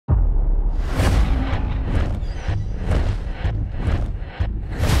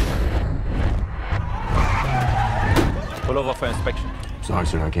over for inspection. Sorry,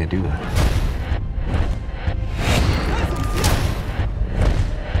 sir, I can't do that.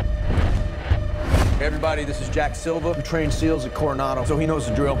 Hey everybody, this is Jack Silva, who trained SEALs at Coronado, so he knows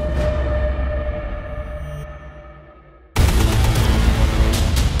the drill.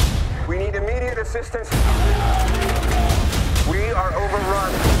 We need immediate assistance. We are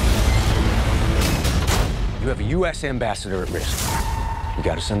overrun. You have a U.S. ambassador at risk. You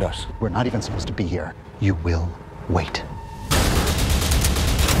gotta send us. We're not even supposed to be here. You will wait.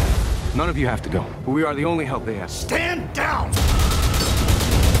 None of you have to go. We are the only help they have. Stand down!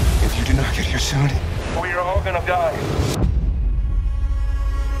 If you do not get here soon, we are all gonna die.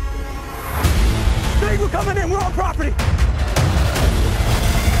 Hey, we're coming in, we're on property!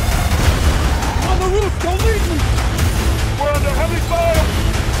 On the roof, don't leave me! We're under heavy fire!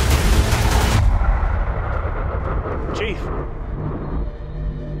 Chief,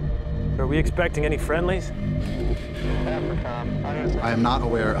 are we expecting any friendlies? I am not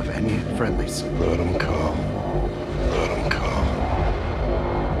aware of any friendlies. Let them come. Let them come.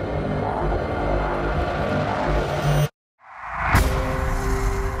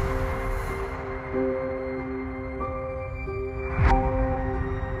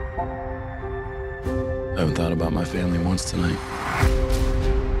 I haven't thought about my family once tonight.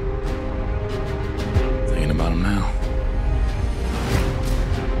 Thinking about them now.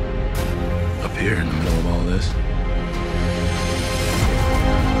 Up here in the middle of all this.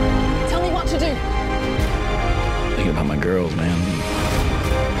 Tell me what to do. Thinking about my girls, man.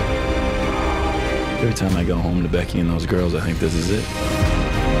 Every time I go home to Becky and those girls, I think this is it.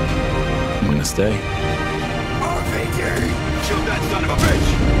 I'm gonna stay. RPD! Shoot that son of a bitch!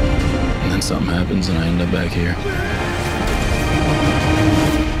 And then something happens and I end up back here.